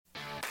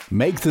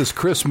Make this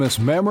Christmas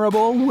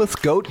memorable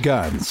with Goat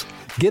Guns.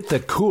 Get the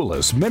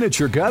coolest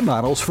miniature gun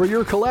models for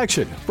your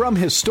collection. From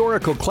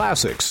historical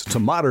classics to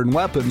modern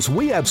weapons,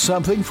 we have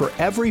something for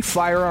every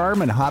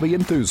firearm and hobby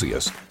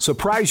enthusiast.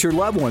 Surprise your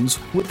loved ones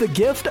with the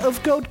gift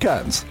of Goat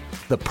Guns,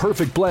 the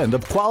perfect blend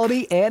of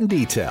quality and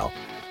detail.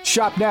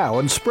 Shop now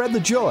and spread the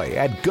joy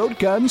at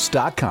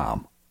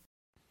goatguns.com.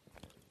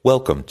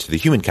 Welcome to the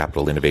Human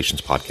Capital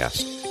Innovations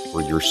Podcast.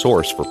 We're your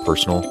source for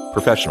personal,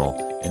 professional,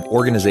 and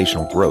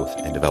organizational growth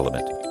and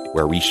development,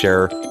 where we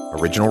share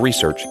original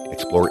research,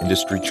 explore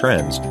industry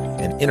trends,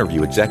 and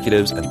interview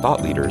executives and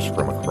thought leaders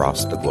from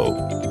across the globe.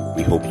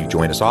 We hope you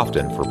join us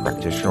often for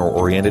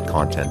practitioner-oriented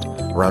content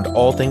around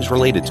all things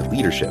related to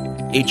leadership,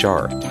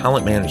 HR,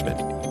 talent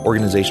management,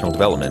 organizational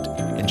development,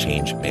 and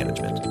change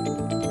management.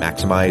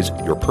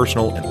 Maximize your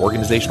personal and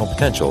organizational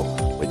potential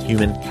with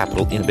Human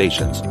Capital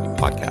Innovations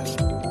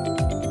Podcast.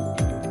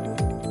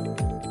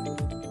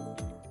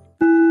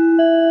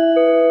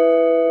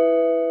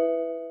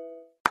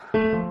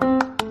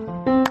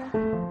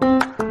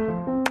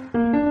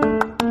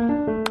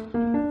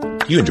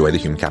 You enjoy the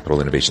Human Capital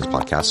Innovations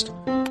Podcast?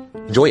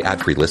 Enjoy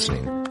ad-free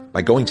listening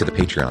by going to the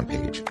Patreon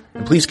page,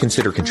 and please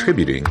consider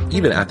contributing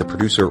even at the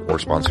producer or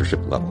sponsorship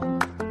level.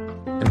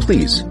 And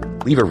please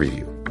leave a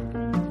review.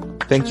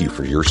 Thank you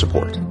for your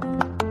support.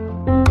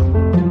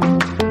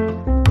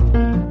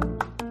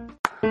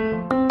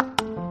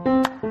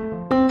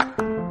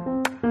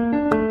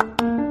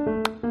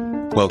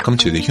 Welcome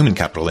to the Human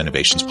Capital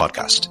Innovations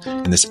Podcast.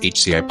 In this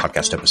HCI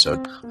podcast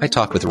episode, I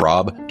talk with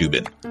Rob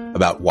Dubin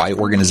about why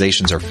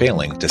organizations are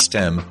failing to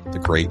stem the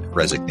Great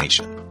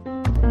Resignation.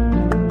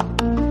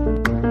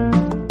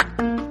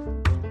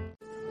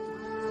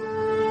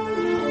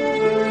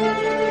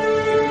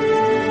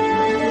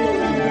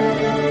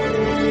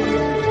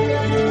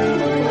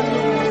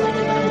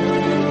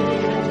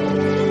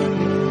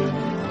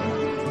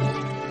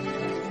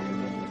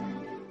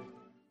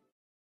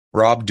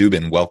 Rob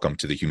Dubin, welcome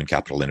to the Human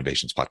Capital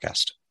Innovations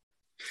Podcast.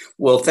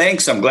 Well,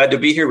 thanks. I'm glad to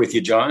be here with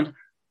you, John.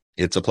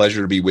 It's a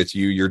pleasure to be with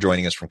you. You're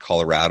joining us from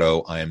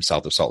Colorado. I am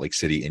south of Salt Lake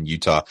City in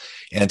Utah.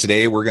 And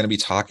today we're going to be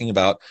talking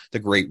about the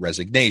Great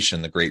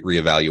Resignation, the Great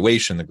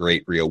Reevaluation, the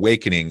Great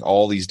Reawakening,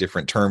 all these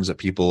different terms that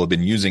people have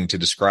been using to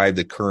describe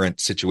the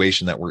current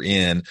situation that we're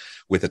in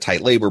with a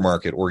tight labor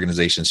market,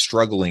 organizations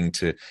struggling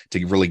to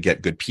really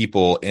get good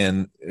people,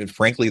 and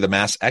frankly, the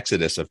mass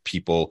exodus of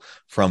people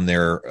from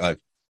their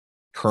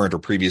current or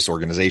previous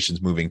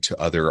organizations moving to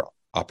other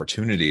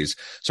opportunities.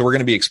 So we're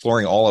going to be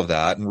exploring all of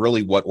that and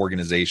really what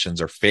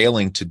organizations are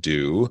failing to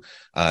do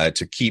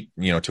to keep,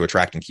 to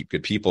attract and keep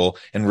good people,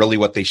 and really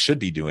what they should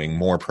be doing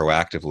more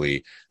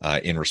proactively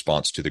in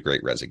response to the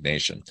Great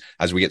Resignation.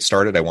 As we get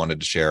started, I wanted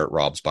to share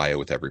Rob's bio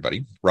with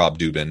everybody. Rob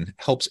Dubin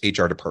helps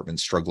HR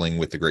departments struggling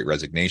with the Great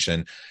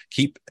Resignation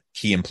keep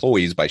key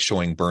employees by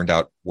showing burned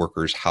out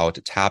workers how to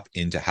tap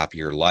into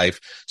happier life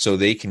so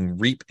they can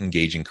reap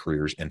engaging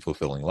careers and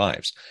fulfilling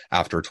lives.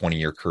 After a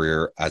 20-year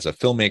career as a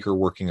filmmaker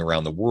working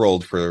around the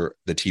world for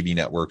the TV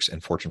networks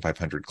and Fortune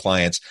 500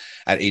 clients,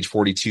 at age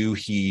 42,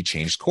 he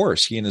changed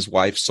course. He and his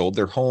wife sold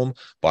their home,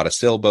 bought a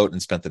sailboat,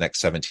 and spent the next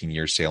 17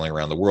 years sailing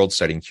around the world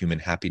studying human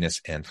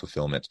happiness and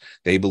fulfillment.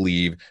 They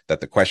believe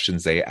that the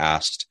questions they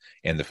asked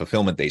and the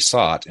fulfillment they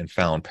sought and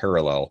found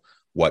parallel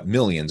what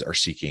millions are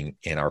seeking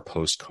in our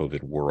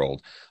post-COVID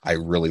world. I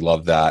really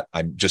love that.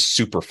 I'm just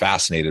super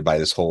fascinated by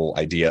this whole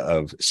idea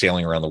of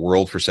sailing around the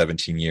world for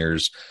 17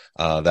 years.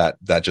 That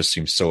just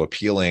seems so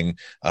appealing.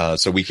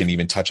 So we can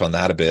even touch on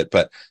that a bit.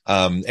 But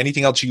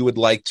anything else you would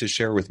like to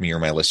share with me or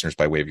my listeners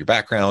by way of your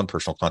background,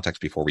 personal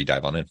context before we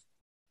dive on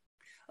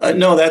in?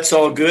 No, that's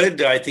all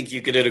good. I think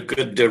you did a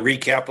good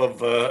recap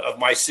of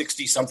my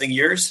 60-something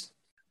years.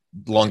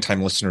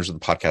 Longtime listeners of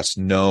the podcast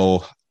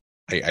know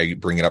I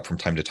bring it up from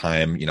time to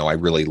time. I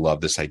really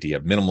love this idea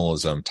of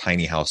minimalism,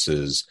 tiny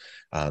houses,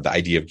 the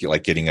idea of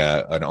like getting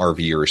an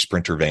RV or a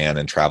Sprinter van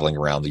and traveling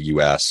around the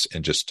US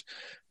and just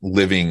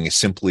living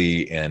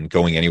simply and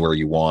going anywhere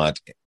you want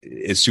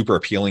is super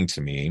appealing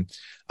to me.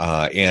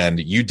 And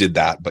you did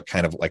that, but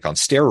kind of like on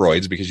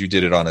steroids, because you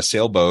did it on a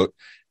sailboat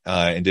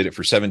and did it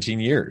for 17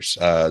 years.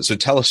 So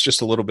tell us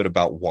just a little bit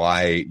about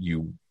why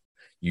you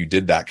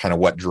did that, kind of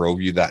what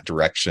drove you that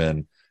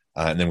direction.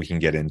 And then we can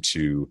get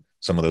into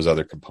some of those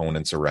other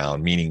components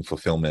around meaning,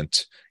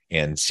 fulfillment,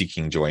 and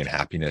seeking joy and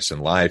happiness in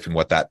life, and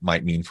what that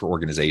might mean for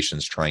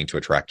organizations trying to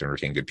attract and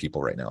retain good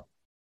people right now.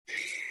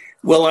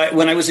 Well,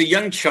 when I was a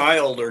young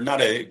child, or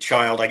not a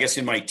child, I guess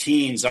in my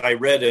teens, I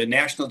read a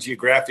National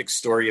Geographic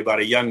story about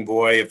a young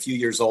boy a few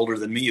years older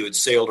than me who had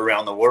sailed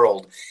around the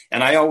world.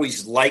 And I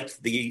always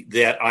liked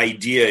that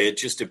idea. It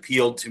just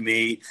appealed to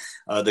me,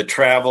 the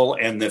travel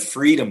and the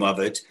freedom of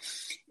it.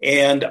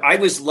 And I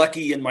was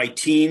lucky in my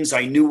teens.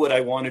 I knew what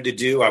I wanted to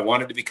do. I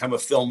wanted to become a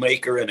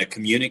filmmaker and a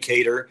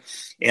communicator.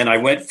 And I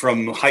went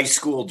from high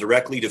school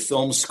directly to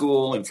film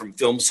school, and from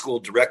film school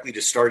directly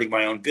to starting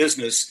my own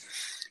business.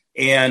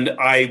 And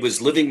I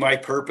was living my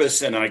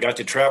purpose, and I got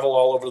to travel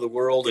all over the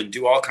world and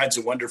do all kinds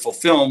of wonderful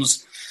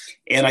films.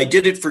 And I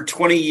did it for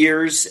 20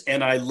 years,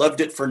 and I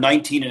loved it for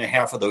 19 and a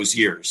half of those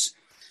years.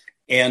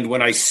 And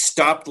when I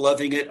stopped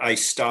loving it, I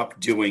stopped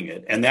doing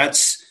it. And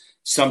that's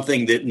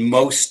something that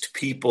most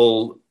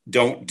people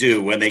don't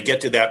do when they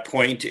get to that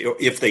point.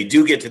 If they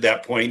do get to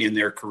that point in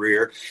their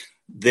career,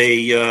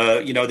 they,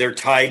 they're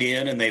tied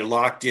in and they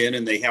locked in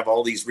and they have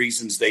all these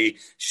reasons they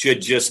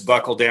should just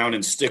buckle down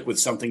and stick with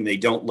something they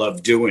don't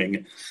love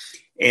doing.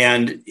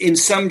 And in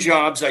some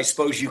jobs, I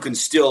suppose you can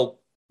still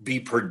be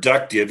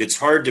productive. It's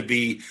hard to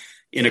be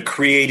in a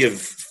creative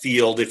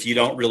field if you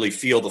don't really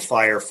feel the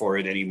fire for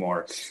it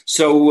anymore.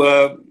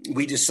 So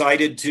we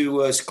decided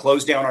to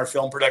close down our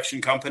film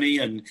production company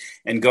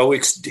and go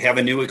have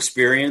a new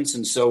experience.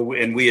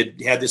 And we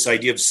had this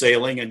idea of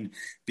sailing and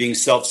being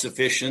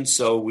self-sufficient.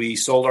 So we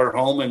sold our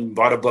home and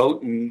bought a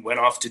boat and went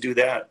off to do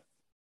that.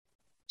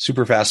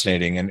 Super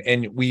fascinating.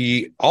 And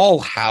we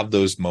all have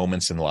those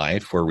moments in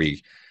life where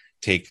we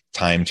take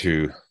time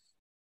to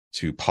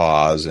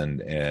pause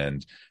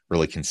and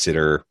really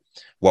consider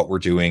what we're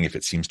doing, if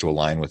it seems to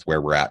align with where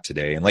we're at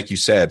today. And like you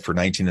said, for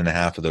 19 and a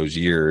half of those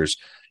years,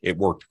 it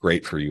worked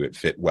great for you. It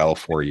fit well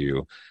for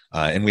you.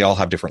 And we all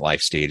have different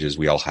life stages.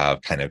 We all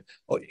have kind of,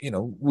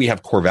 we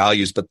have core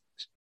values, but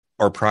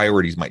our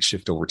priorities might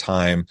shift over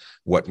time.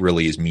 What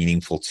really is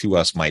meaningful to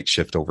us might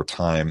shift over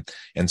time.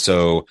 And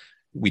so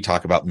we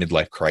talk about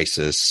midlife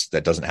crisis.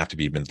 That doesn't have to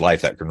be midlife.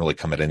 That can really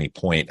come at any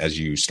point as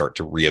you start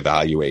to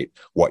reevaluate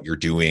what you're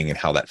doing and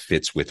how that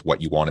fits with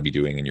what you want to be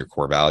doing and your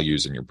core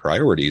values and your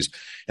priorities.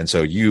 And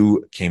so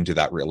you came to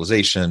that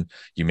realization.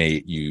 You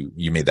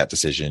made that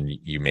decision.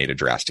 You made a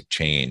drastic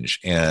change.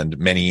 And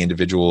many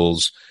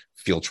individuals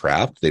feel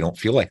trapped. They don't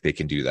feel like they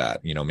can do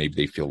that. Maybe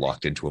they feel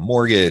locked into a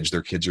mortgage.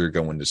 Their kids are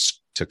going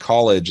to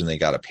college and they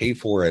got to pay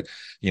for it.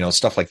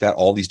 Stuff like that.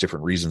 All these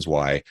different reasons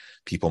why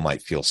people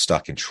might feel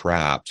stuck and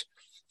trapped.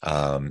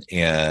 My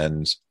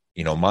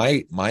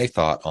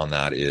thought on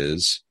that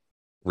is,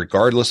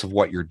 regardless of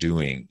what you're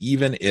doing,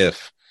 even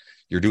if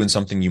you're doing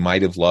something you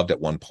might have loved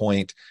at one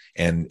point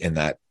and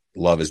that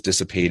love is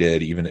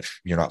dissipated, even if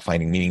you're not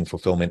finding meaning,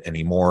 fulfillment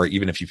anymore,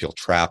 even if you feel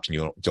trapped and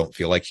you don't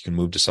feel like you can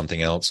move to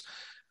something else,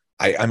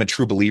 I'm a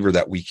true believer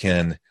that we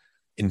can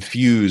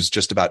infuse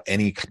just about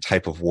any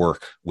type of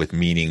work with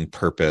meaning,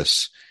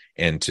 purpose,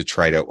 and to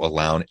try to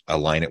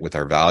align it with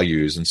our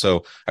values. And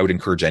so I would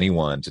encourage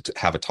anyone to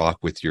have a talk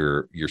with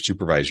your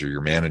supervisor,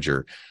 your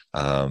manager,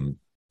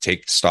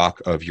 take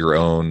stock of your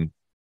own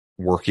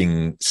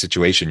working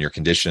situation, your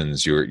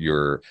conditions,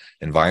 your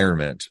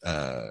environment,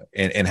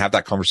 and have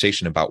that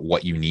conversation about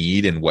what you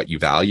need and what you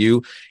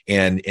value.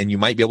 And you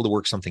might be able to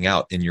work something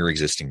out in your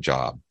existing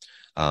job.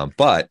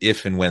 But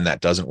if and when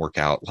that doesn't work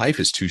out, life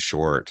is too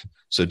short.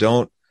 So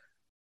don't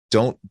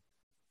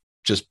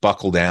just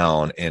buckle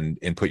down and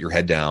put your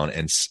head down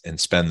and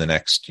spend the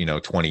next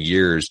 20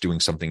 years doing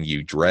something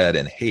you dread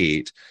and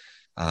hate,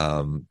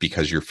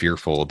 because you're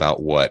fearful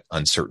about what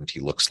uncertainty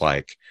looks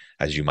like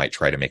as you might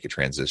try to make a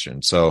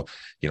transition. So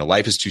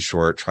life is too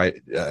short. Try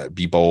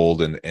be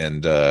bold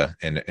and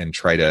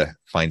try to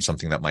find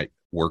something that might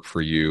work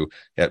for you.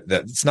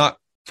 That's not,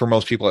 for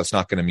most people, it's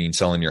not going to mean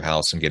selling your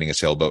house and getting a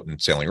sailboat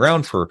and sailing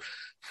around for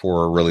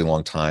a really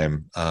long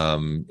time.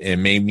 It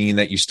may mean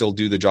that you still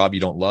do the job you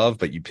don't love,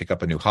 but you pick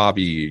up a new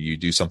hobby, you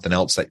do something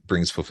else that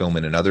brings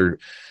fulfillment in other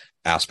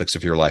aspects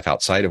of your life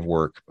outside of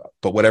work.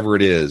 But whatever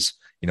it is,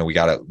 we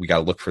gotta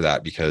look for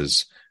that,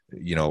 because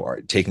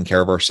taking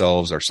care of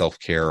ourselves, our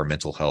self-care, our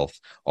mental health,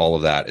 all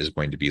of that is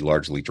going to be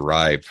largely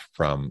derived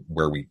from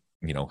where we,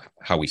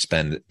 how we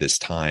spend this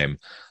time.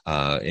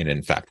 And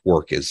in fact,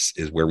 work is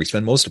where we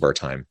spend most of our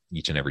time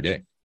each and every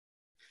day.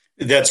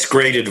 That's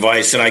great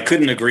advice, and I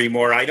couldn't agree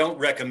more. I don't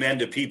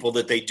recommend to people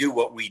that they do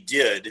what we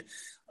did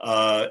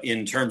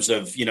in terms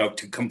of,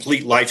 to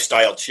complete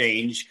lifestyle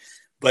change.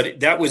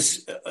 But that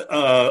was,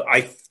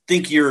 I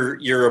think,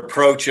 your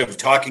approach of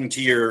talking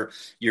to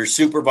your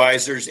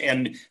supervisors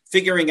and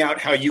figuring out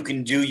how you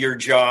can do your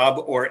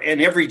job,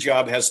 and every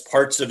job has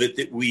parts of it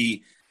that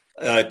we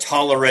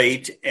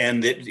tolerate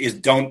and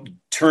that don't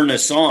turn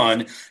us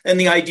on. And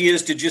the idea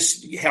is to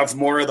just have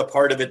more of the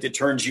part of it that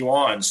turns you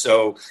on.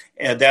 So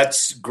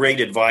that's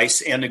great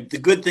advice. And the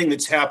good thing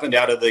that's happened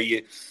out of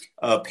the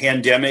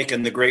pandemic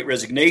and the Great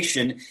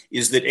Resignation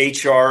is that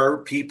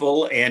HR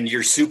people and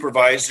your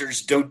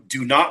supervisors do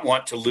not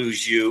want to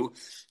lose you.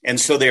 And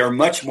so they are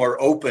much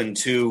more open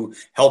to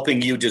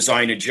helping you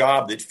design a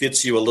job that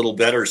fits you a little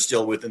better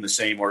still within the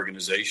same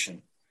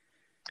organization.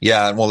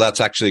 Yeah, well,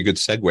 that's actually a good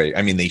segue.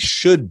 I mean, they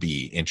should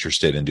be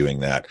interested in doing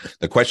that.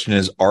 The question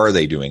is, are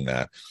they doing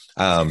that?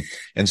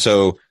 And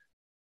so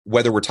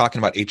whether we're talking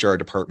about HR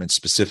departments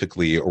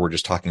specifically, or we're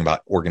just talking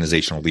about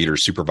organizational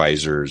leaders,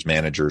 supervisors,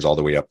 managers, all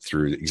the way up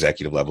through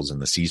executive levels in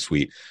the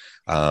C-suite,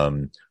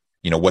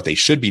 what they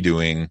should be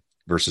doing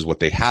versus what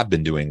they have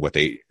been doing, what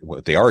they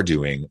are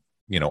doing,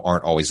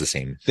 aren't always the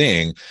same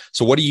thing.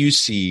 So what do you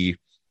see,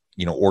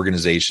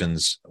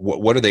 organizations,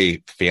 what are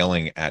they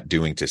failing at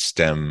doing to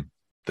stem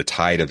the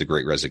tide of the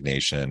Great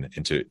Resignation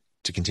and to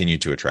continue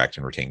to attract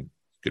and retain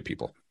good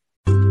people?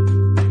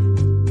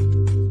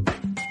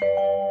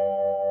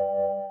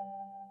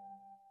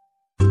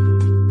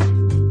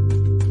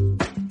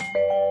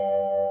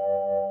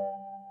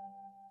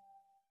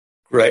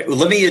 Right. Well,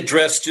 let me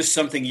address just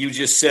something you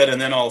just said,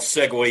 and then I'll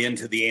segue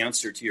into the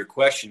answer to your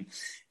question.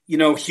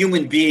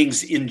 Human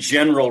beings in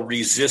general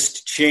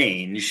resist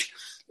change,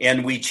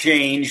 and we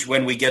change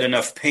when we get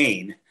enough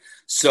pain.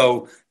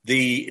 So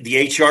the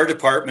HR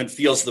department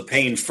feels the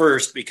pain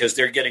first because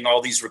they're getting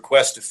all these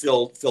requests to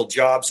fill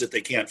jobs that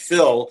they can't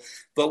fill.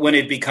 But when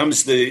it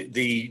becomes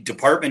the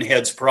department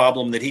head's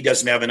problem that he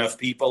doesn't have enough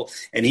people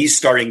and he's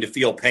starting to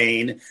feel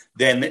pain,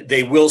 then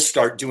they will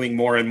start doing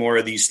more and more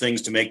of these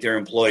things to make their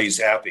employees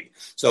happy.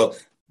 So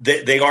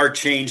they are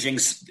changing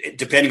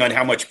depending on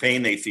how much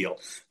pain they feel.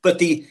 But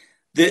the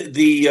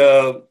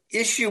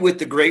issue with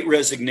the Great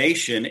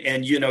Resignation,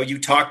 and you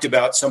talked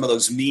about some of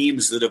those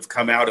memes that have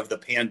come out of the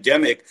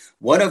pandemic.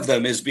 One of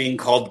them is being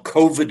called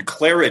COVID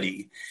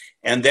clarity.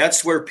 And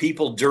that's where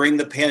people during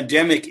the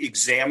pandemic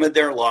examined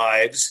their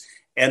lives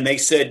and they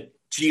said,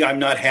 gee, I'm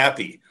not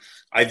happy.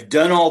 I've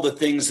done all the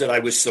things that I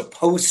was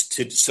supposed,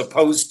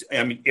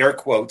 air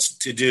quotes,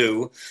 to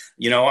do.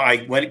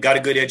 I got a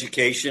good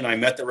education. I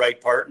met the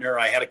right partner.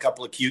 I had a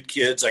couple of cute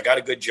kids. I got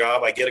a good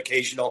job. I get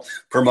occasional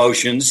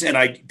promotions and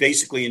I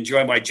basically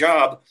enjoy my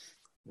job.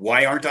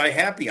 Why aren't I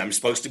happy? I'm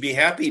supposed to be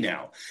happy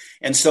now.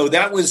 And so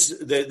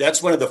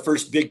that's one of the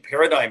first big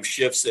paradigm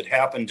shifts that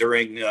happened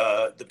during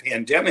the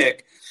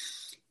pandemic.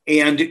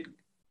 And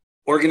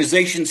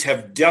organizations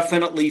have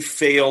definitely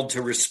failed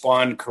to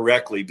respond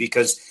correctly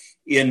because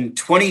in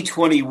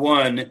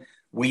 2021,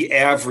 we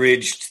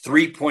averaged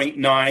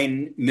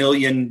 3.9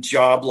 million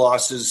job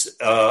losses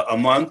a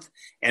month.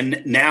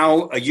 And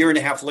now, a year and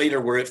a half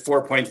later, we're at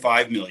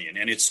 4.5 million,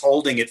 and it's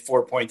holding at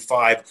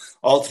 4.5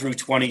 all through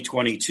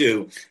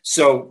 2022.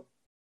 So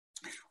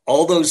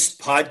all those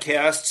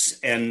podcasts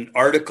and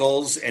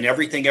articles and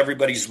everything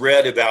everybody's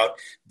read about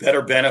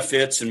better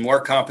benefits and more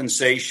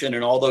compensation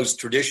and all those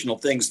traditional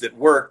things that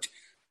worked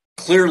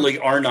clearly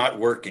are not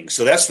working.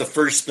 So that's the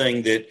first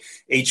thing that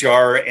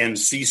HR and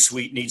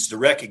C-suite needs to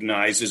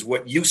recognize is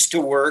what used to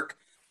work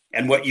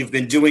and what you've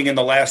been doing in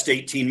the last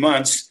 18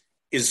 months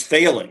is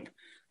failing.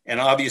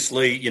 And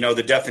obviously,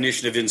 the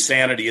definition of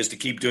insanity is to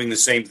keep doing the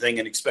same thing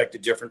and expect a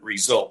different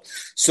result.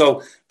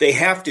 So they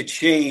have to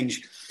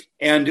change.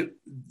 And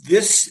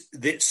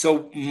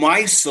so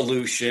my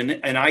solution,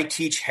 and I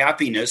teach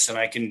happiness,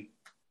 and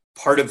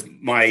part of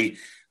my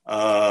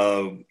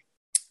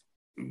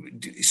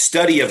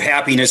study of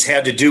happiness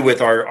had to do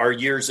with our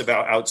years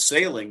about out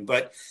sailing,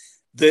 but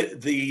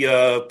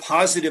the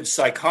positive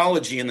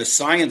psychology and the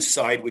science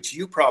side, which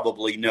you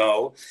probably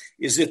know,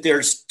 is that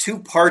there's two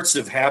parts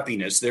of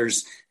happiness.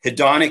 There's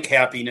hedonic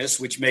happiness,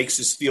 which makes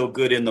us feel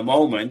good in the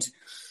moment.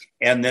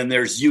 And then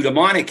there's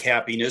eudaimonic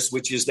happiness,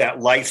 which is that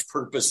life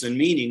purpose and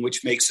meaning,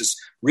 which makes us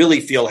really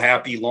feel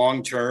happy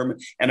long-term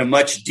and a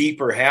much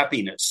deeper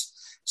happiness.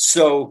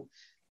 So,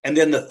 and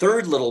then the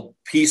third little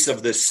piece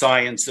of the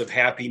science of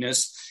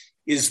happiness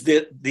is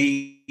that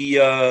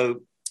the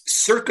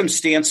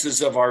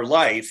circumstances of our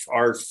life,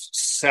 our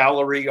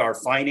salary, our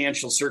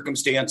financial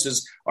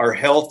circumstances, our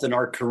health, and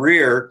our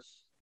career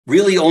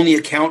really only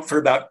account for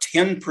about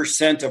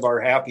 10% of our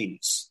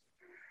happiness.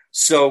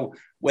 So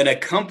when a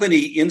company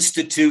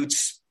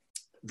institutes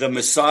the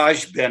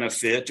massage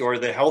benefit or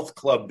the health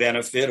club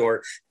benefit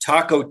or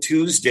Taco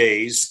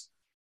Tuesdays,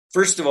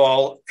 first of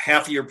all,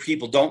 half of your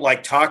people don't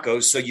like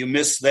tacos, so you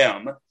miss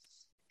them.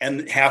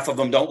 And half of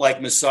them don't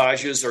like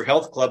massages or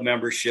health club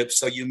memberships,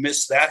 so you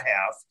miss that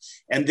half.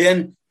 And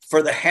then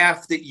for the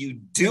half that you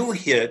do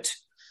hit,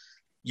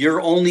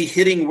 you're only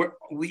hitting,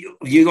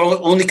 you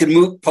only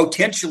can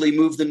potentially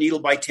move the needle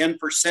by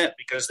 10%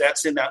 because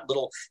that's in that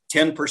little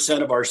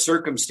 10% of our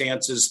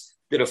circumstances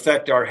that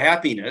affect our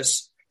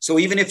happiness. So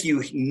even if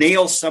you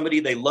nail somebody,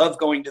 they love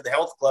going to the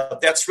health club,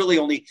 that's really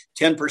only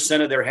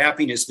 10% of their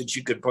happiness that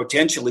you could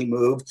potentially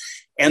move.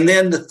 And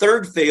then the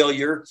third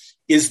failure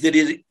is that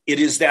it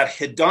is that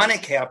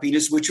hedonic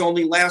happiness, which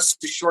only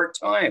lasts a short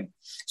time.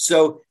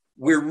 So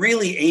we're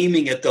really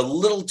aiming at the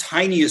little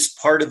tiniest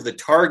part of the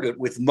target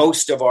with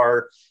most of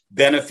our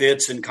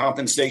benefits and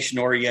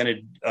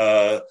compensation-oriented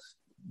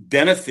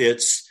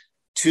benefits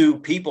to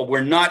people.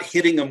 We're not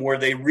hitting them where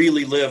they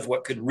really live,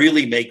 what could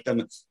really make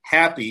them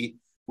happy,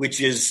 which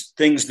is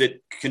things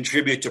that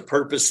contribute to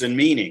purpose and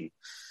meaning.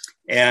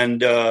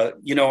 And, a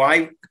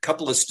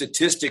couple of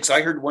statistics.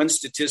 I heard one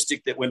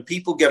statistic that when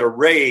people get a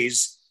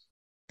raise,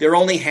 they're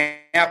only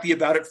happy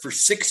about it for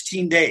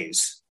 16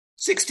 days.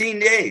 16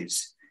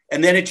 days.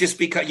 And then it just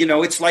becomes,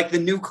 it's like the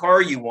new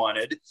car you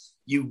wanted.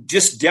 You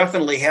just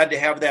definitely had to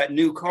have that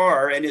new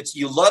car. And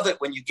you love it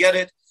when you get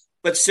it.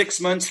 But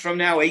 6 months from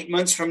now, 8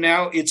 months from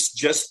now, it's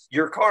just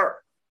your car.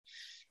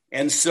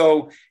 And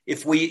so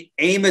if we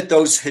aim at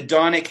those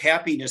hedonic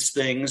happiness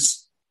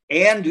things,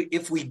 and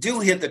if we do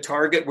hit the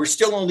target, we're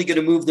still only going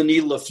to move the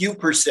needle a few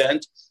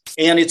percent,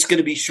 and it's going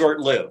to be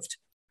short-lived.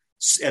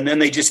 And then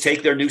they just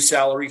take their new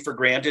salary for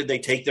granted. They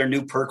take their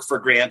new perk for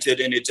granted,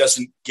 and it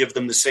doesn't give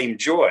them the same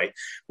joy.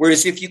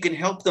 Whereas if you can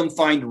help them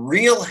find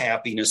real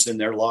happiness in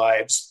their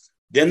lives,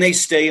 then they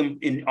stay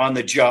on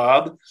the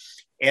job.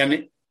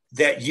 And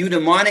that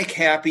eudaimonic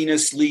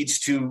happiness leads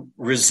to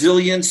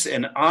resilience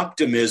and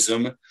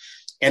optimism.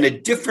 and a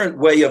different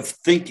way of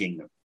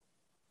thinking.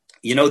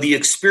 You know, the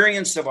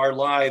experience of our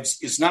lives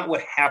is not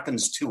what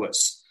happens to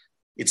us.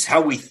 It's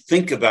how we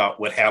think about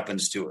what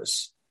happens to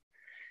us.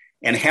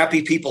 And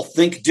happy people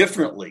think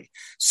differently.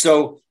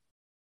 So,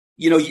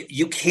 you know,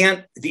 you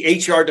can't, the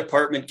HR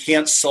department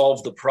can't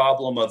solve the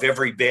problem of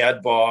every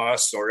bad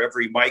boss or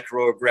every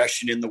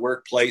microaggression in the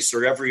workplace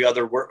or every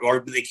other work, or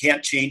they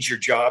can't change your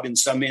job in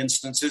some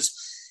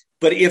instances.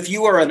 But if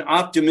you are an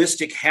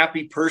optimistic,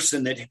 happy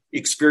person that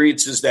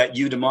experiences that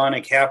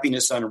eudaimonic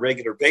happiness on a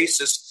regular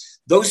basis,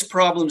 those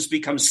problems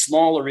become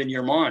smaller in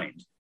your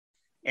mind.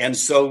 And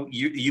so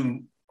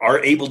you are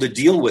able to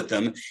deal with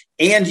them,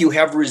 and you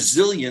have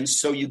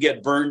resilience, so you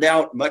get burned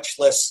out much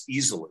less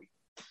easily.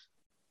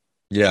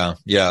 Yeah,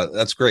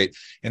 that's great.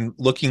 And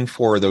looking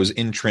for those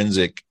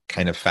intrinsic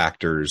kind of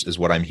factors is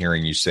what I'm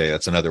hearing you say.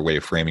 That's another way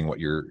of framing what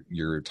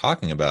you're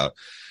talking about,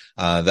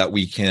 that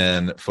we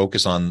can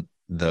focus on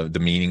the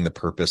meaning, the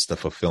purpose, the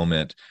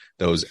fulfillment,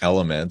 those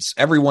elements.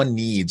 Everyone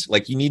needs,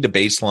 like, you need a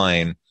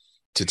baseline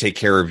to take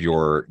care of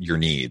your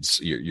needs,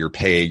 your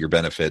pay, your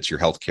benefits, your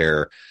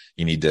healthcare.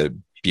 You need to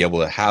be able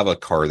to have a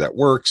car that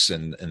works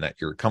and that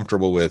you're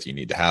comfortable with. You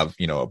need to have,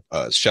 you know,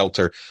 a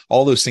shelter.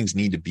 All those things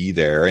need to be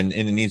there, and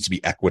it needs to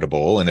be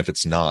equitable. And if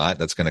it's not,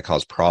 that's going to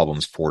cause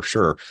problems for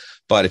sure.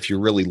 But if you're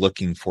really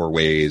looking for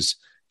ways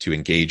to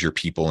engage your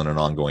people in an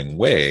ongoing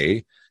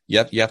way, you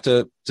have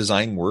to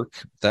design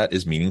work that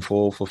is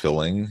meaningful,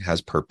 fulfilling,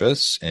 has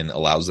purpose, and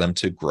allows them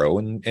to grow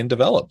and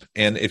develop.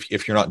 And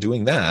if you're not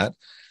doing that,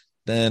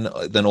 then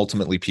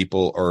ultimately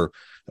people are,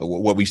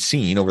 what we've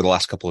seen over the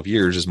last couple of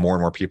years is more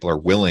and more people are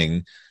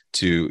willing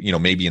to, you know,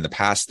 maybe in the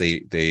past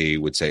they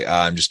would say,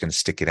 I'm just going to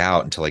stick it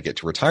out until I get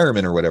to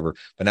retirement or whatever.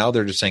 But now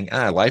they're just saying,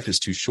 life is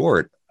too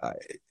short.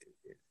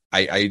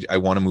 I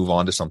want to move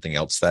on to something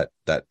else that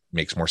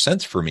makes more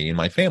sense for me and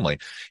my family.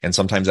 And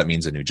sometimes that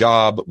means a new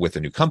job with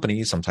a new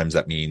company. Sometimes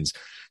that means,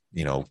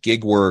 you know,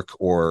 gig work,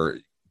 or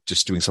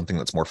just doing something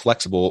that's more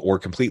flexible, or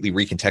completely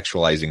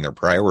recontextualizing their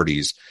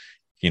priorities,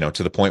 you know,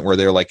 to the point where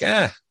they're like,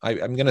 I'm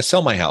going to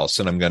sell my house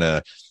and I'm going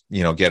to,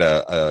 you know, get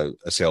a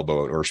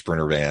sailboat or a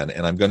Sprinter van,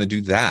 and I'm going to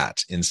do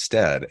that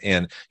instead.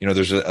 And, you know,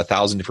 there's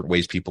 1,000 different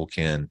ways people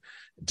can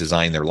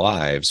design their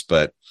lives,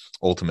 but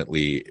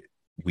ultimately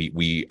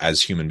we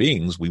as human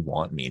beings, we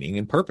want meaning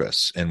and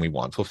purpose, and we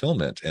want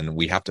fulfillment, and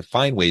we have to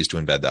find ways to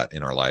embed that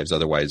in our lives.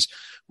 Otherwise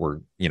we're,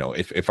 you know,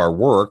 if our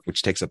work,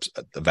 which takes up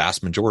the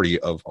vast majority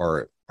of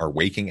our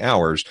waking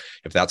hours,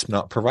 if that's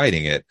not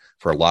providing it,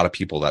 for a lot of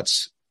people,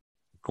 that's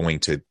going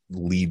to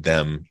lead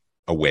them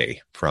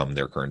away from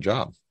their current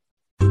job.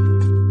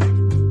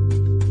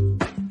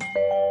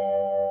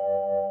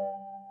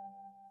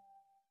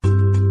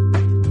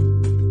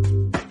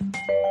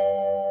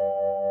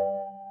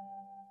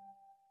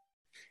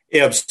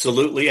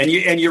 Absolutely.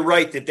 And you're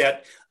right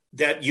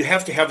that you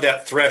have to have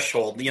that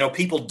threshold. You know,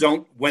 people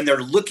don't, when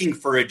they're looking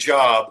for a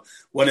job,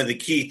 one of the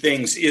key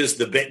things is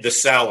the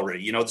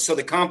salary, you know, so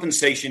the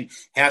compensation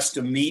has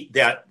to meet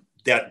that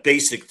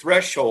basic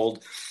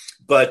threshold.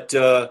 But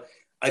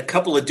a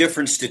couple of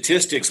different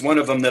statistics, one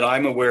of them that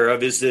I'm aware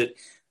of is that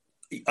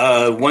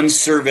one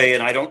survey,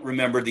 and I don't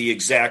remember the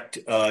exact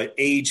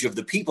age of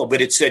the people,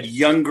 but it said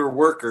younger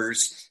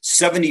workers,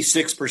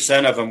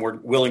 76% of them were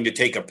willing to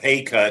take a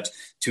pay cut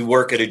to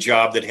work at a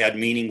job that had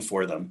meaning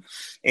for them.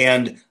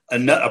 And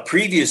a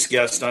previous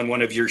guest on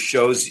one of your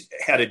shows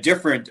had a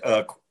different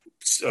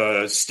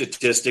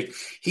statistic.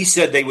 He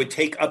said they would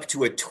take up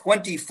to a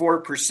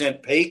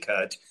 24% pay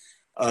cut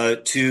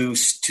to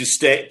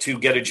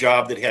get a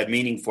job that had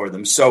meaning for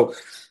them. So,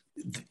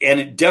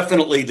 and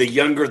definitely the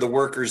younger the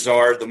workers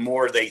are, the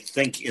more they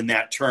think in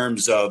that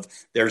terms of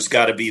there's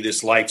got to be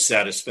this life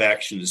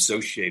satisfaction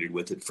associated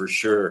with it, for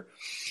sure.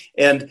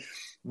 And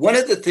one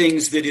of the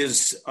things that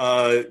is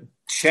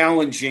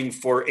challenging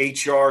for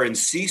HR and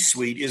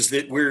C-suite is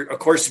that we're, of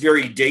course,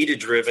 very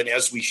data-driven,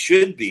 as we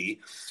should be,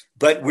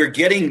 but we're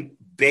getting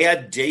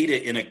bad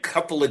data in a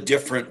couple of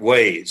different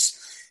ways.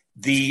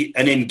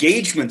 An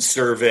engagement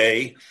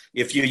survey,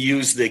 if you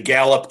use the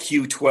Gallup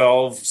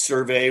Q12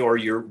 survey, or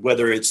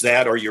whether it's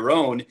that or your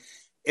own,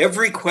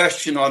 every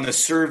question on the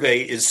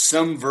survey is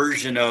some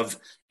version of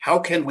how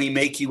can we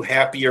make you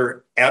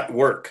happier at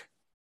work?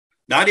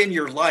 Not in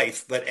your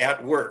life, but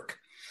at work.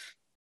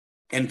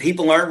 And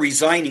people aren't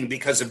resigning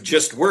because of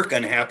just work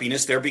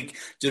unhappiness. They're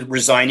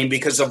resigning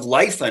because of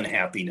life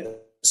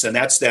unhappiness. And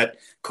that's that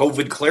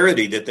COVID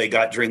clarity that they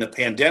got during the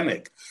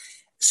pandemic.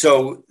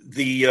 So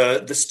the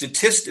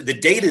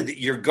data that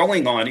you're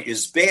going on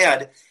is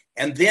bad.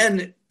 And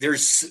then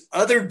there's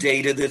other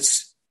data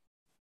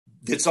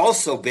that's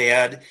also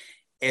bad,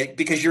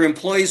 because your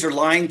employees are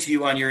lying to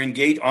you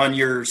on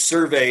your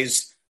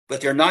surveys,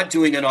 but they're not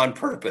doing it on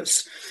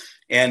purpose.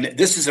 And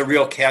this is a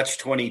real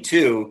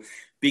catch-22,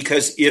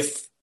 because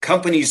if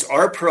companies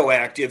are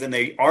proactive and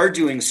they are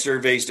doing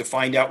surveys to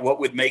find out what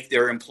would make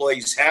their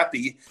employees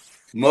happy,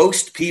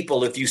 most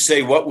people, if you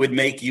say what would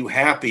make you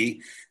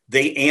happy,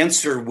 they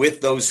answer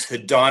with those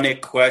hedonic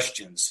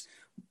questions: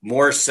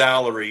 more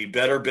salary,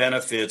 better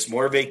benefits,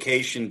 more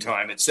vacation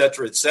time, et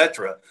cetera, et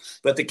cetera.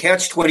 But the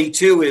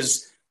catch-22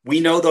 is we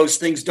know those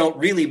things don't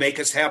really make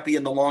us happy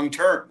in the long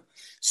term.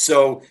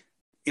 So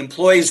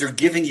employees are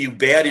giving you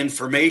bad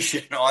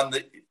information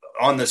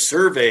on the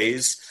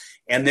surveys,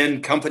 and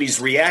then companies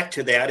react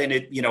to that, and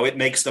it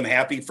makes them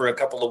happy for a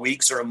couple of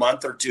weeks or a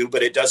month or two,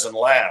 but it doesn't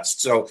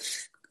last. So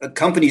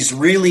companies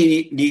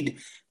really need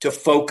to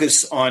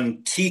focus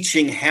on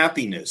teaching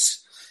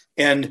happiness.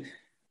 And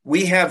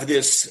we have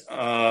this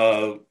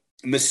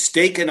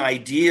mistaken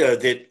idea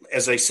that,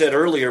 as I said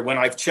earlier, when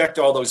I've checked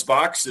all those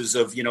boxes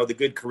of, the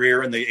good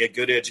career and the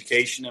good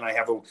education, and I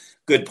have a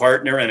good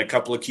partner and a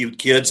couple of cute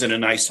kids and a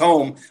nice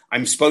home,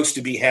 I'm supposed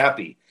to be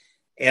happy.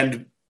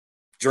 And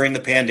during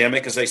the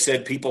pandemic, as I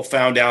said, people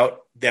found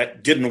out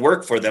that didn't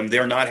work for them.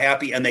 They're not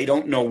happy and they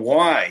don't know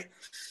why.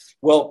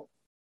 Well,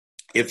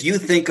 if you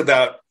think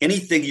about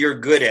anything you're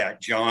good at,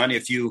 John,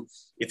 if you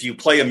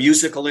play a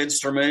musical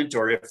instrument,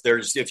 or if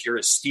you're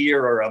a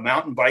skier or a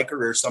mountain biker,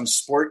 or some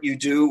sport you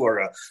do, or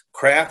a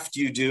craft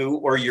you do,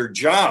 or your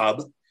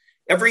job,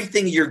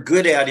 everything you're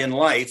good at in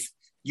life,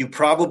 you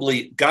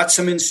probably got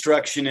some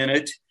instruction in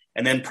it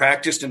and then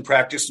practiced and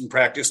practiced and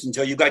practiced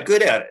until you got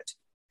good at it.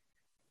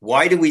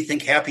 Why do we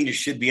think happiness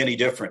should be any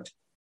different?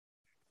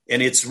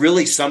 And it's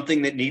really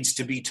something that needs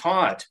to be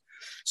taught.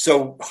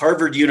 So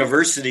Harvard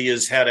University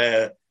has had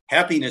a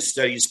happiness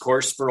studies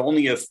course for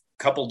only a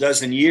couple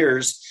dozen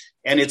years,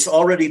 and it's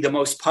already the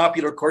most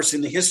popular course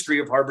in the history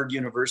of Harvard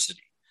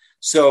University.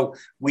 So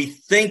we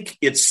think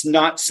it's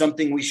not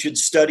something we should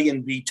study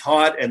and be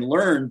taught and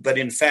learn, but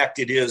in fact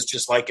it is,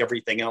 just like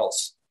everything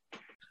else.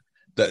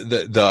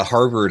 The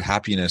Harvard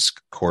happiness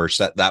course,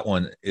 that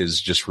one is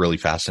just really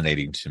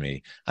fascinating to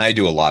me. I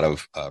do a lot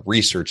of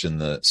research in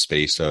the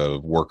space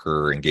of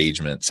worker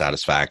engagement,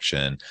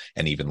 satisfaction,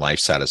 and even life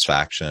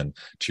satisfaction,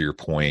 to your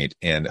point,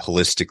 and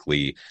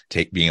holistically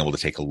being able to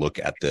take a look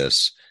at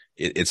this.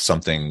 It's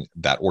something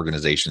that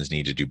organizations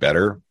need to do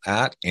better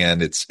at,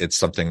 and it's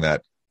something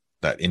that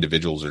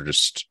individuals are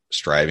just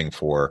striving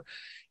for.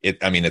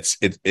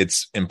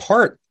 It's in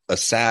part a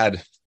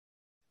sad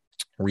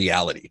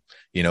reality,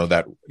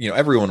 that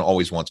everyone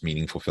always wants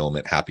meaning,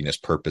 fulfillment, happiness,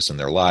 purpose in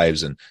their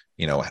lives, and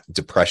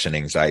depression,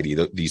 anxiety.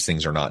 These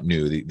things are not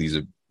new. These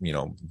have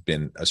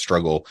been a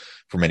struggle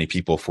for many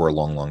people for a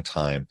long, long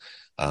time.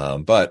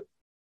 But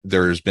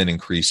there's been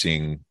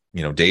increasing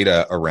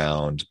data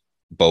around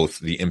both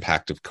the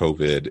impact of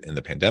COVID and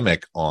the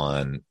pandemic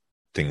on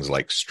things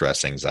like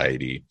stress,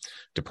 anxiety,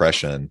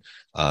 depression,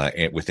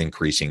 and with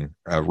increasing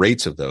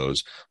rates of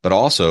those. But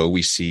also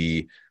we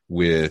see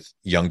with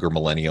younger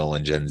millennial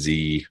and Gen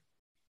Z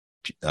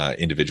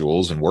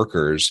individuals and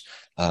workers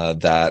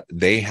that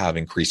they have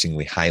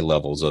increasingly high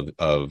levels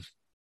of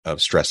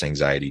stress,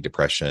 anxiety,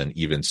 depression,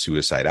 even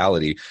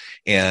suicidality.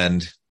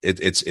 And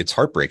it's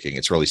heartbreaking.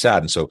 It's really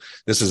sad. And so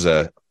this is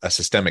a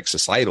systemic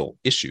societal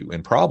issue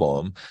and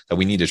problem that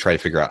we need to try to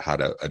figure out how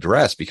to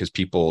address, because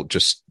people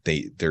just,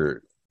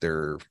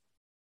 they're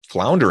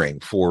floundering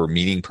for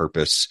meaning,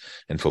 purpose,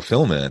 and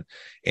fulfillment.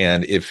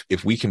 And if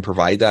we can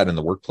provide that in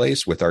the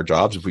workplace with our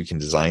jobs, if we can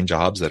design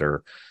jobs that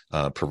are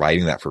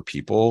providing that for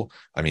people,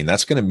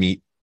 that's going to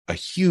meet a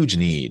huge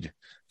need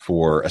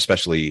for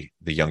especially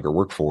the younger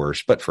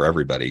workforce, but for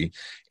everybody.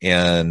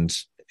 And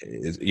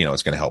it's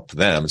going to help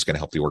them. It's going to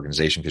help the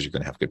organization because you're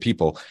going to have good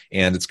people,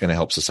 and it's going to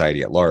help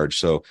society at large.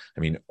 So,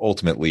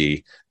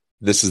 ultimately,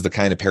 this is the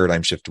kind of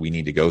paradigm shift we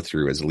need to go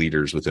through as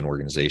leaders within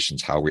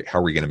organizations. How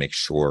are we going to make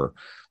sure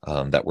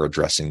that we're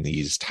addressing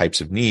these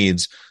types of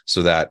needs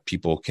so that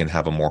people can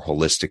have a more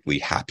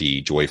holistically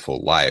happy,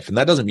 joyful life? And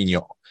that doesn't mean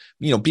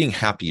being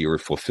happy or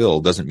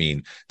fulfilled doesn't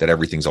mean that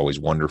everything's always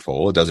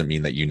wonderful. It doesn't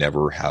mean that you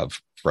never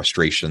have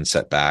frustration,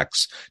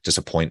 setbacks,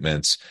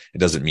 disappointments. It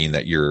doesn't mean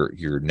that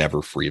you're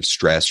never free of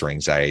stress or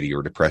anxiety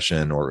or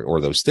depression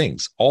or those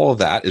things. All of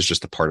that is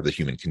just a part of the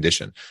human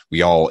condition.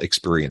 We all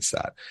experience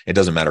that. It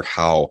doesn't matter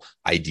how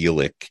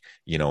idyllic,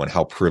 and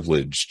how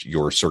privileged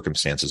your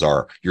circumstances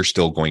are, you're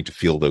still going to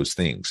feel those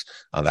things.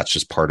 That's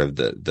just part of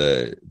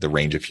the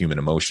range of human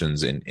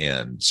emotions,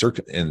 and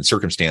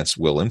circumstance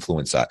will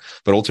influence that.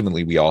 But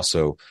ultimately, we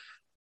also,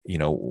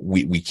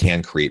 we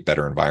can create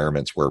better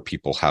environments where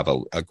people have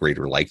a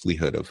greater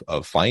likelihood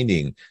of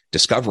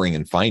discovering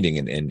and finding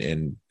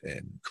and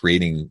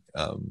creating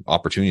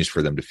opportunities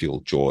for them to feel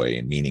joy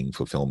and meaning,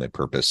 fulfillment,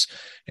 purpose,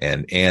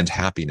 and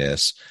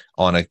happiness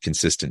on a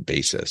consistent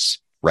basis.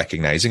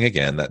 Recognizing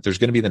again that there's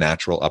going to be the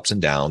natural ups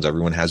and downs.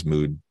 Everyone has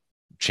mood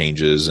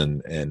changes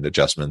and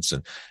adjustments,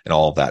 and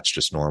all of that's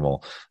just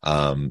normal.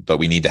 But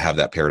we need to have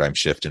that paradigm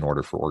shift in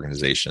order for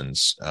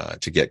organizations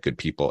to get good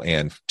people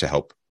and to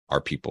help our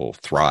people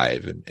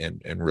thrive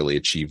and really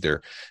achieve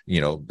their,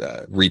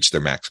 reach their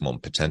maximum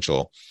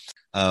potential.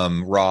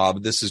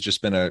 Rob, this has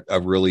just been a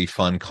really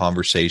fun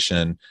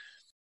conversation.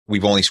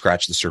 We've only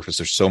scratched the surface.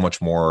 There's so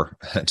much more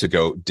to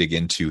go dig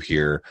into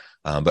here.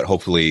 But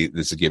hopefully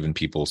this has given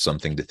people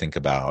something to think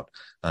about,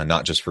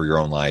 not just for your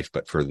own life,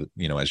 but for,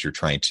 as you're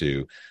trying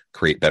to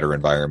create better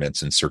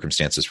environments and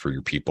circumstances for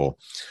your people.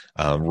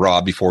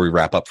 Rob, before we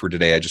wrap up for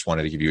today, I just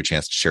wanted to give you a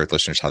chance to share with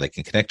listeners how they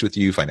can connect with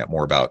you, find out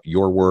more about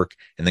your work,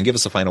 and then give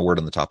us a final word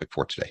on the topic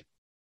for today.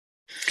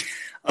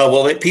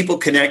 People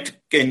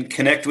can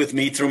connect with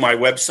me through my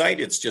website.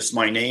 It's just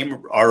my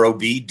name,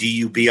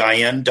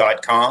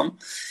 robdubin.com.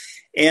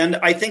 And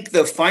I think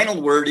the final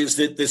word is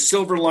that the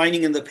silver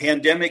lining in the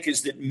pandemic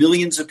is that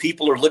millions of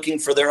people are looking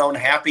for their own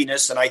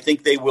happiness, and I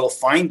think they will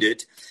find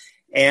it.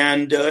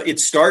 And it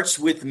starts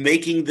with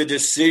making the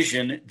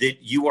decision that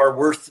you are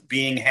worth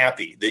being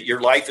happy, that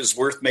your life is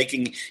worth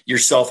making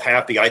yourself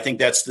happy. I think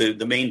that's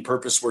the main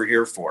purpose we're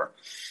here for.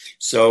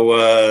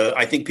 So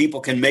I think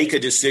people can make a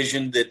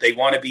decision that they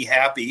want to be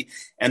happy,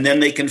 and then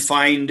they can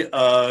find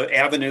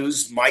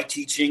avenues, my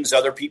teachings,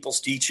 other people's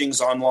teachings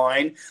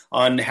online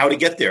on how to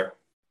get there.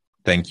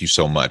 Thank you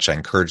so much. I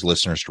encourage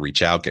listeners to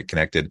reach out, get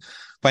connected,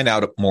 find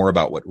out more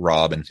about what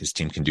Rob and his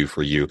team can do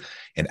for you.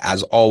 And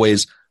as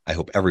always, I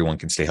hope everyone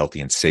can stay healthy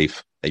and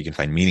safe, that you can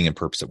find meaning and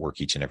purpose at work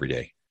each and every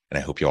day. And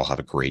I hope you all have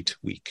a great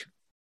week.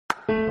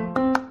 Do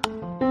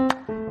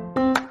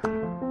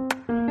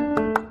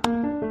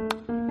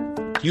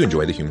you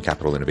enjoy the Human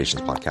Capital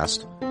Innovations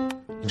podcast?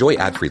 Enjoy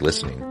ad-free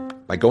listening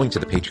by going to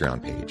the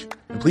Patreon page.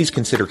 And please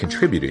consider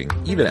contributing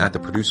even at the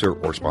producer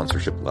or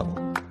sponsorship level.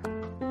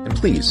 And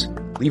please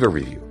leave a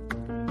review.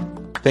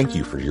 Thank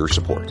you for your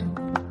support.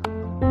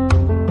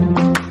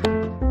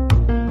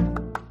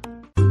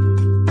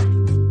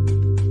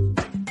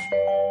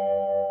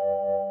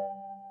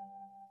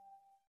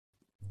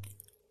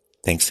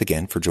 Thanks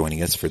again for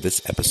joining us for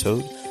this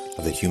episode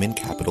of the Human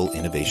Capital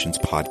Innovations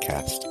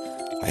podcast.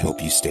 I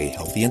hope you stay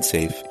healthy and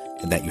safe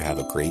and that you have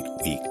a great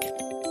week.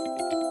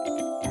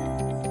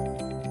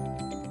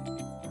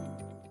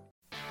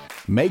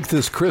 Make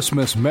this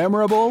Christmas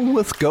memorable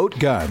with Goat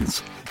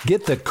Guns.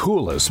 Get the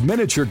coolest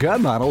miniature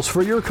gun models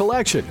for your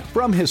collection.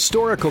 From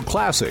historical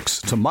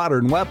classics to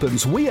modern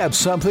weapons, we have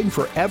something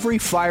for every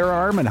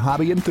firearm and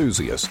hobby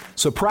enthusiast.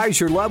 Surprise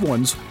your loved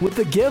ones with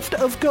the gift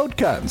of Goat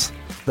Guns,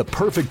 the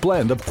perfect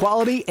blend of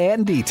quality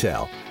and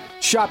detail.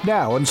 Shop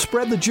now and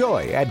spread the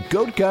joy at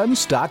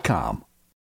goatguns.com.